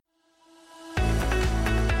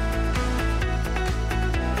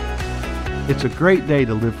It's a great day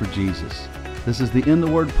to live for Jesus. This is the In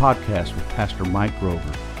the Word podcast with Pastor Mike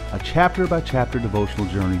Grover, a chapter-by-chapter devotional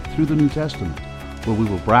journey through the New Testament, where we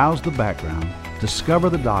will browse the background, discover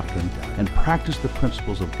the doctrine, and practice the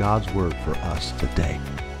principles of God's Word for us today.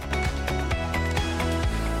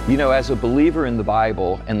 You know, as a believer in the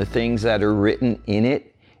Bible and the things that are written in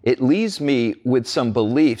it, it leaves me with some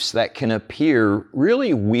beliefs that can appear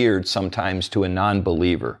really weird sometimes to a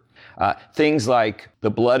non-believer. Things like the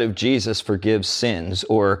blood of Jesus forgives sins,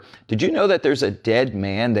 or did you know that there's a dead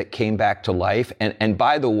man that came back to life? And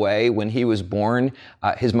by the way, when he was born,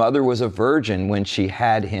 his mother was a virgin when she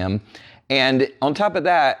had him. And on top of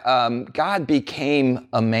that, God became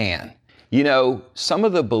a man. You know, some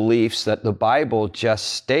of the beliefs that the Bible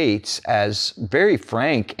just states as very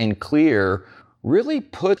frank and clear really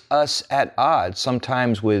put us at odds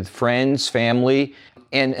sometimes with friends, family,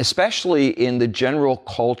 and especially in the general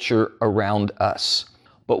culture around us.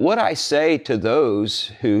 But what I say to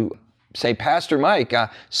those who say, Pastor Mike,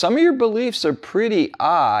 some of your beliefs are pretty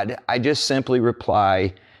odd, I just simply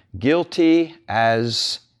reply, guilty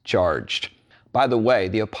as charged. By the way,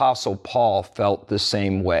 the Apostle Paul felt the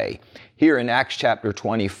same way. Here in Acts chapter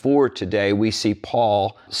 24 today, we see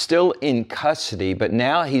Paul still in custody, but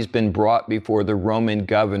now he's been brought before the Roman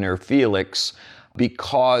governor Felix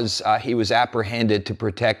because he was apprehended to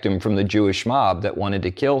protect him from the Jewish mob that wanted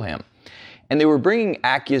to kill him. And they were bringing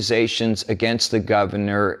accusations against the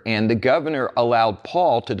governor, and the governor allowed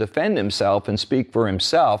Paul to defend himself and speak for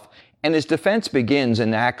himself. And his defense begins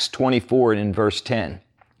in Acts 24 and in verse 10.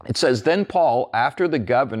 It says, "Then Paul, after the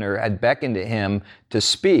governor had beckoned to him to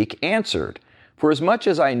speak, answered, 'For as much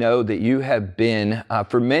as I know that you have been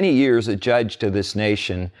for many years a judge to this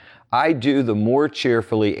nation, I do the more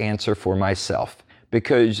cheerfully answer for myself,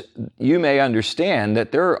 because you may understand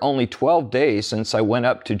that there are only 12 days since I went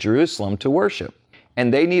up to Jerusalem to worship.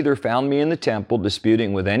 And they neither found me in the temple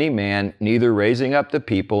disputing with any man, neither raising up the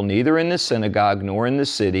people, neither in the synagogue nor in the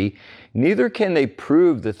city, neither can they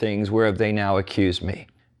prove the things whereof they now accuse me.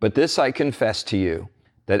 But this I confess to you,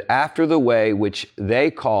 that after the way which they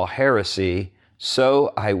call heresy,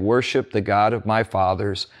 so I worship the God of my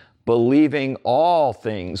fathers, believing all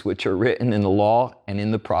things which are written in the law and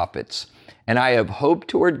in the prophets. And I have hope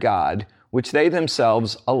toward God, which they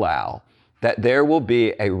themselves allow, that there will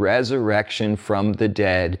be a resurrection from the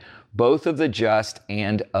dead, both of the just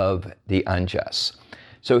and of the unjust.'"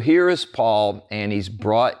 So here is Paul, and he's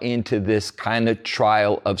brought into this kind of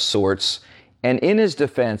trial of sorts. And in his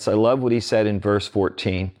defense, I love what he said in verse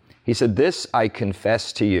 14. He said, "This I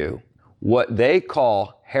confess to you, what they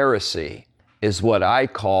call heresy is what I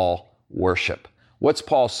call worship." What's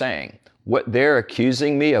Paul saying? What they're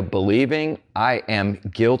accusing me of believing, I am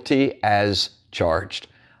guilty as charged.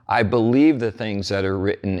 I believe the things that are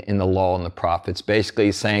written in the law and the prophets. Basically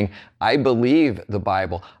he's saying, I believe the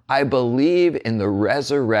Bible. I believe in the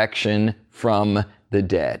resurrection from the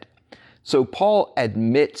dead. So Paul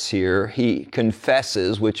admits here, he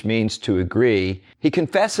confesses, which means to agree. He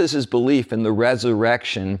confesses his belief in the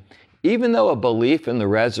resurrection, even though a belief in the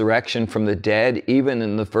resurrection from the dead, even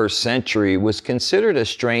in the first century, was considered a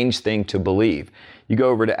strange thing to believe. You go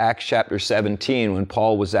over to Acts chapter 17 when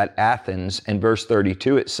Paul was at Athens, and verse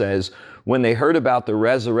 32 it says, "When they heard about the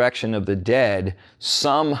resurrection of the dead,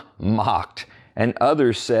 some mocked, and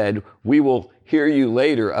others said, 'We will hear you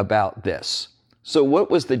later about this.'" So what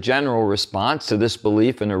was the general response to this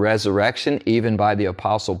belief in a resurrection, even by the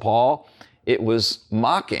Apostle Paul? It was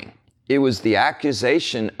mocking. It was the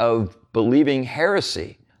accusation of believing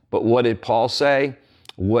heresy. But what did Paul say?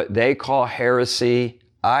 What they call heresy,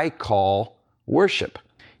 I call worship.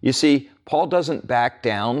 You see, Paul doesn't back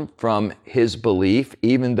down from his belief,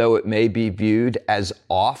 even though it may be viewed as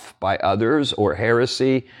off by others or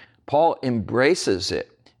heresy. Paul embraces it.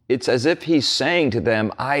 It's as if he's saying to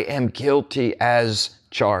them, I am guilty as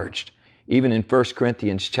charged. Even in 1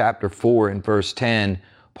 Corinthians chapter 4 and verse 10,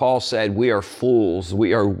 Paul said, we are fools,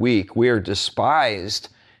 we are weak, we are despised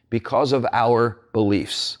because of our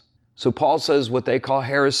beliefs. So Paul says what they call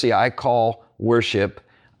heresy, I call worship.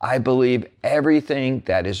 I believe everything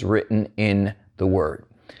that is written in the Word.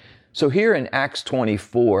 So here in Acts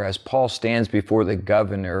 24, as Paul stands before the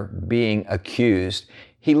governor being accused,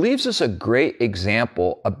 he leaves us a great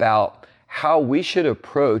example about how we should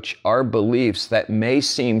approach our beliefs that may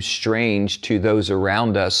seem strange to those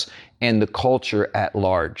around us and the culture at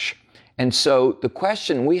large. And so the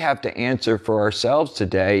question we have to answer for ourselves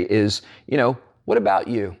today is, what about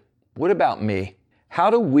you? What about me? How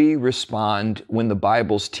do we respond when the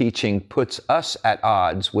Bible's teaching puts us at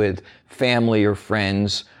odds with family or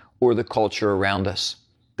friends or the culture around us?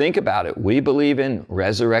 Think about it. We believe in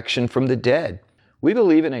resurrection from the dead. We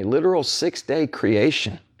believe in a literal 6-day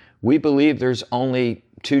creation. We believe there's only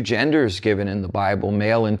 2 genders given in the Bible,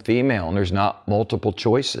 male and female, and there's not multiple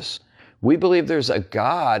choices. We believe there's a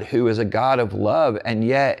God who is a God of love and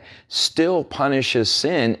yet still punishes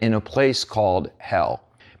sin in a place called hell.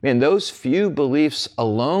 Man, those few beliefs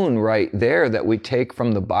alone right there that we take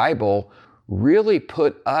from the Bible really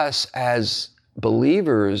put us as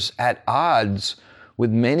believers at odds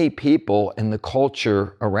with many people in the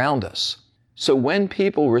culture around us. So when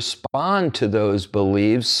people respond to those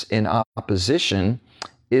beliefs in opposition,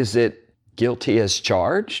 is it guilty as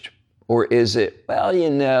charged? Or is it,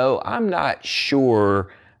 well, I'm not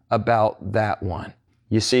sure about that one?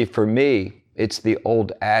 You see, for me, it's the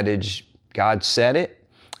old adage, God said it,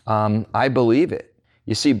 I believe it.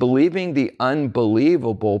 You see, believing the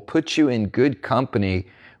unbelievable puts you in good company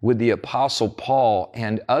with the Apostle Paul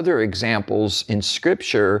and other examples in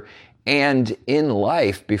Scripture and in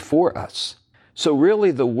life before us. So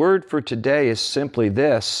really, the word for today is simply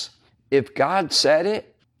this: if God said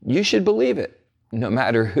it, you should believe it, no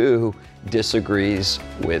matter who disagrees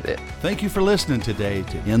with it. Thank you for listening today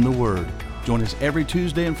to In the Word. Join us every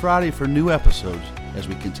Tuesday and Friday for new episodes as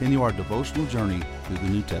we continue our devotional journey through the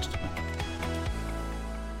New Testament.